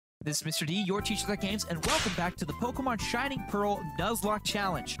This is Mr. D, your teacher of games, and welcome back to the Pokemon Shining Pearl Nuzlocke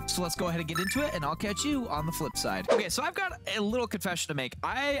Challenge. So let's go ahead and get into it, and I'll catch you on the flip side. Okay, so I've got a little confession to make.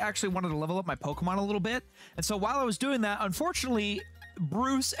 I actually wanted to level up my Pokemon a little bit, and so while I was doing that, unfortunately,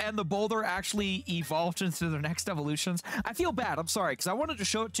 Bruce and the Boulder actually evolved into their next evolutions. I feel bad, I'm sorry, because I wanted to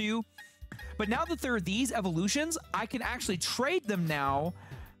show it to you, but now that there are these evolutions, I can actually trade them now,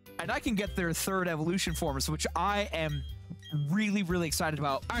 and I can get their third evolution forms, which I am really excited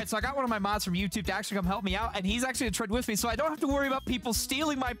about. All right, so I got one of my mods from YouTube to actually come help me out, and he's actually gonna trade with me, so I don't have to worry about people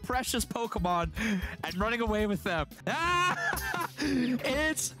stealing my precious Pokemon and running away with them. Ah,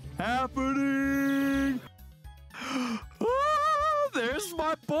 it's happening. Oh, there's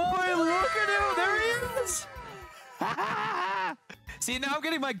my boy. Look at him. There he is. See, now I'm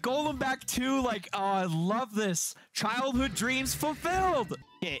getting my Golem back too. Like, oh, I love this. Childhood dreams fulfilled.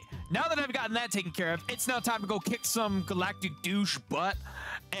 Okay, now that I've gotten that taken care of, it's now time to go kick some galactic douche butt.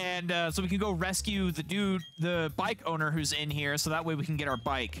 And so we can go rescue the dude, the bike owner who's in here, so that way we can get our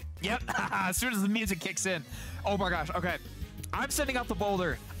bike. Yep, as soon as the music kicks in. Oh my gosh, okay. I'm sending out the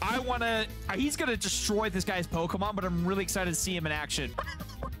Boulder. I want to, he's going to destroy this guy's Pokemon, but I'm really excited to see him in action.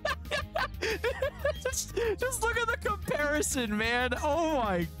 just look at the comparison, man. Oh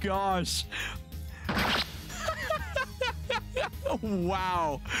my gosh.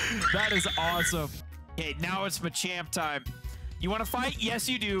 Wow, that is awesome. Okay, now it's Machamp time. You want to fight? Yes,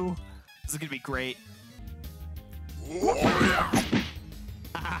 you do. This is gonna be great.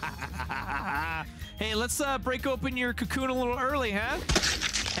 Hey, let's break open your cocoon a little early, huh?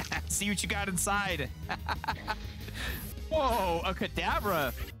 See what you got inside. Whoa, a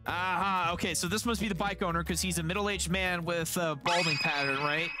Kadabra. Aha, okay, so this must be the bike owner because he's a middle-aged man with a balding pattern,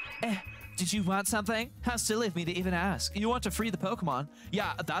 right? Did you want something? How silly of me to even ask. You want to free the Pokemon?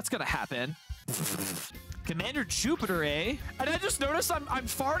 Yeah, that's gonna happen. Commander Jupiter, eh? And I just noticed I'm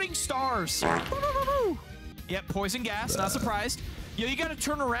farting stars. Yep, poison gas, not surprised. Yo, you gotta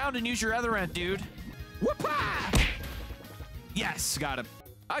turn around and use your other end, dude. Whoop-ah! Yes, got him.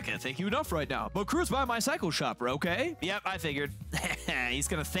 I can't thank you enough right now, but cruise by my cycle shop, okay? Yep, I figured. He's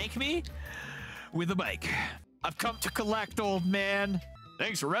gonna thank me with a bike. I've come to collect, old man.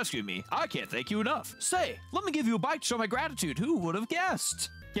 Thanks for rescuing me. I can't thank you enough. Say, let me give you a bike to show my gratitude. Who would have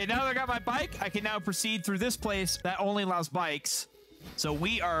guessed? Okay, now that I got my bike, I can now proceed through this place that only allows bikes. So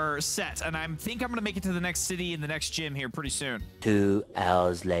we are set, and I think I'm gonna make it to the next city and the next gym here pretty soon. 2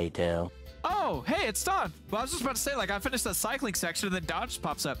 hours later. Oh, hey, it's Don. Well, I was just about to say, like, I finished the cycling section and then Dodge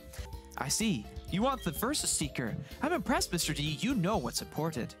pops up. I see. You want the Versus Seeker. I'm impressed, Mr. D. You know what's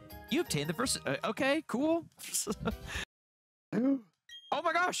important. You obtained the Versus... okay, cool. Oh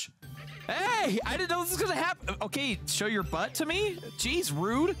my gosh. Hey, I didn't know this was gonna happen. Okay, show your butt to me? Jeez,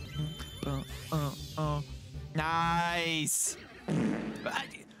 rude. Nice.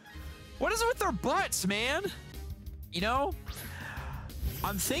 What is it with their butts, man? You know,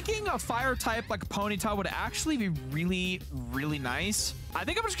 I'm thinking a fire type like a Ponyta would actually be really nice. I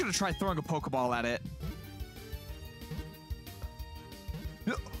think I'm just gonna try throwing a Pokeball at it.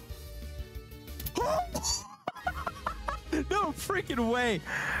 No freaking way.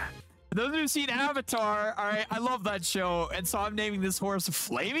 Those who've seen Avatar, all right, I love that show, and so I'm naming this horse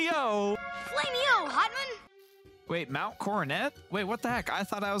Flamio. Flamio, Hotman. Wait, Mount Coronet? Wait, what the heck? I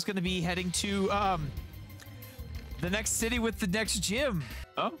thought I was gonna be heading to the next city with the next gym.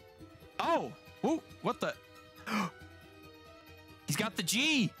 Oh? Oh! Ooh, what the? He's got the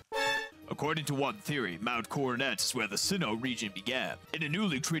G! According to one theory, Mount Coronet is where the Sinnoh region began. In a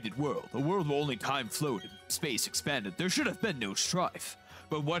newly created world, a world where only time flowed and space expanded, there should have been no strife.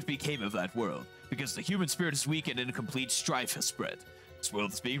 But what became of that world? Because the human spirit is weakened and complete strife has spread. This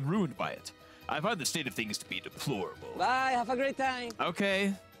world is being ruined by it. I find the state of things to be deplorable. Bye, have a great time.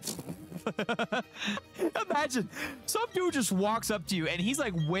 Okay. Imagine, some dude just walks up to you and he's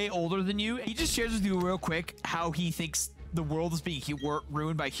like way older than you. He just shares with you real quick how he thinks the world is being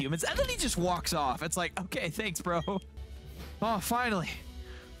ruined by humans, and then he just walks off. It's like, okay, thanks, bro. Oh, finally.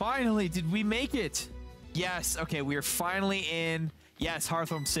 Finally, did we make it? Yes, okay, we are finally in, yes,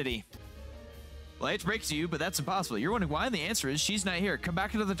 Hearthome City. Well, I hate to break it to you, but that's impossible. You're wondering why, and the answer is she's not here. Come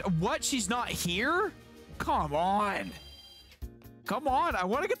back another what? She's not here? Come on. Come on, I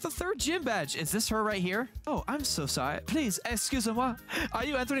want to get the third gym badge. Is this her right here? Oh, I'm so sorry. Please, excuse-moi. Are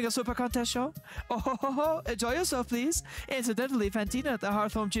you entering a super contest show? Oh, ho, ho, ho. Enjoy yourself, please. Incidentally, Fantina, the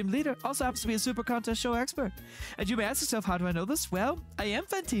Hearthome gym leader, also happens to be a super contest show expert. And you may ask yourself, how do I know this? Well, I am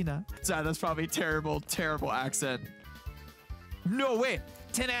Fantina. Sorry, that's probably a terrible accent. No way.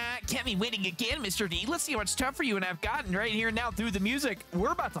 Ta-da! Can't be winning again, Mr. D. Let's see what's tough for you and I've gotten right here now through the music.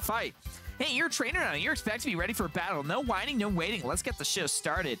 We're about to fight. Hey, you're a trainer now. You're expected to be ready for a battle. No whining, no waiting. Let's get the show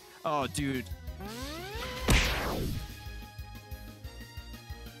started. Oh, dude.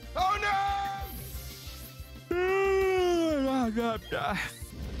 Oh no! Oh, God.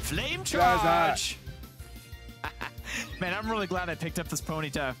 Flame charge. Man, I'm really glad I picked up this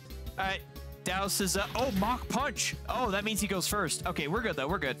Ponyta. All right. Douse is oh, Mach Punch. Oh, that means he goes first. Okay, we're good though.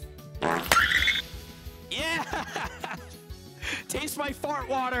 We're good. Yeah. Taste my fart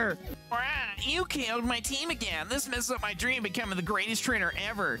water. You killed my team again. This messes up my dream becoming the greatest trainer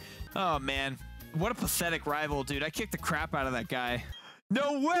ever. Oh man, what a pathetic rival, dude. I kicked the crap out of that guy.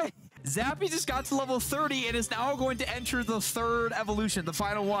 No way. Zappy just got to level 30 and is now going to enter the third evolution, the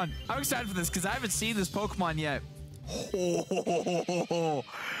final one. I'm excited for this because I haven't seen this Pokemon yet. Oh,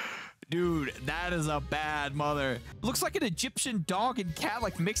 dude, that is a bad mother. Looks like an Egyptian dog and cat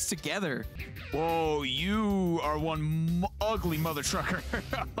like mixed together. Whoa, you are one ugly mother trucker.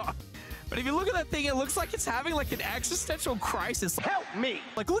 But if you look at that thing, it looks like it's having like an existential crisis. Help me!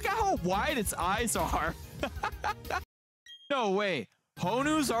 Like, look at how wide its eyes are. No way.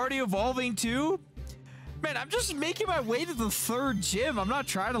 Honu's already evolving too? Man, I'm just making my way to the third gym. I'm not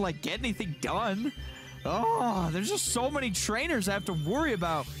trying to like get anything done. Oh, there's just so many trainers I have to worry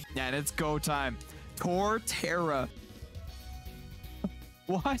about. And it's go time. Torterra.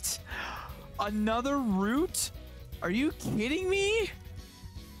 What? Another route? Are you kidding me?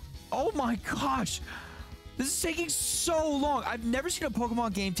 Oh my gosh. This is taking so long. I've never seen a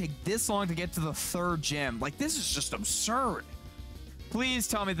Pokemon game take this long to get to the third gym. Like, this is just absurd. Please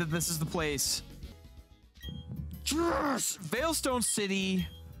tell me that this is the place. Yes! Veilstone City.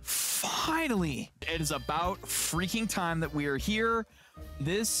 Finally. It is about freaking time that we are here.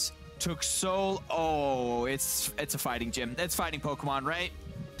 This took so... Oh, it's a fighting gym. It's fighting Pokemon, right?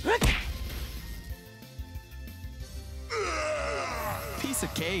 Piece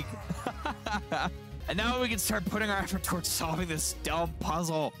of cake. And now we can start putting our effort towards solving this dumb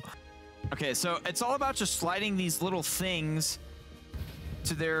puzzle. Okay, so it's all about just sliding these little things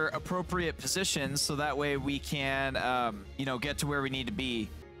to their appropriate positions so that way we can, you know, get to where we need to be.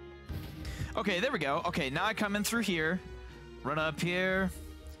 Okay, there we go. Okay, now I come in through here, run up here,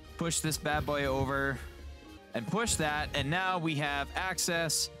 push this bad boy over, and push that, and now we have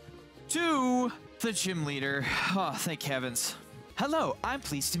access to the gym leader. Oh, thank heavens. Hello, I'm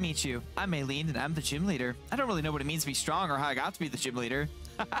pleased to meet you. I'm Aileen, and I'm the gym leader. I don't really know what it means to be strong or how I got to be the gym leader.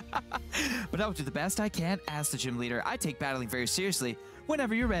 But I'll do the best I can as the gym leader. I take battling very seriously.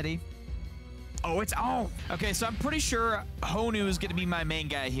 Whenever you're ready. Oh, it's on. Okay, so I'm pretty sure Honu is going to be my main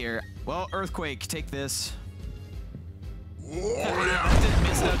guy here. Well, Earthquake, take this. Oh, yeah. That didn't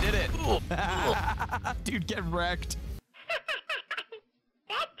miss though, did it? Dude, get wrecked.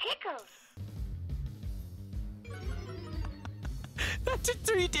 That tickles. That did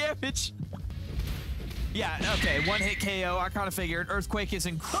 3 damage. Yeah, okay, 1-hit KO. I kind of figured. Earthquake is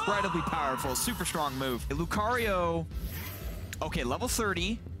incredibly powerful. Super strong move. Lucario. Okay, level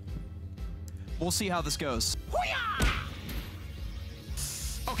 30. We'll see how this goes.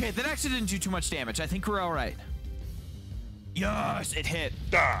 Okay, that actually didn't do too much damage. I think we're all right. Yes, it hit.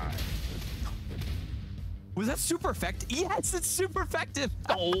 Die. Was that super effective? Yes, it's super effective.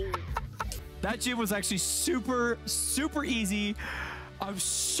 Oh. That gym was actually super, super easy. I'm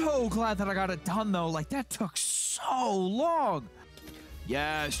so glad that I got it done, though. Like, that took so long.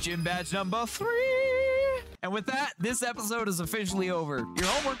 Yes, gym badge number 3. And with that, this episode is officially over. Your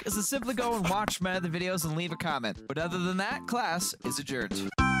homework is to simply go and watch my other videos and leave a comment. But other than that, class is adjourned.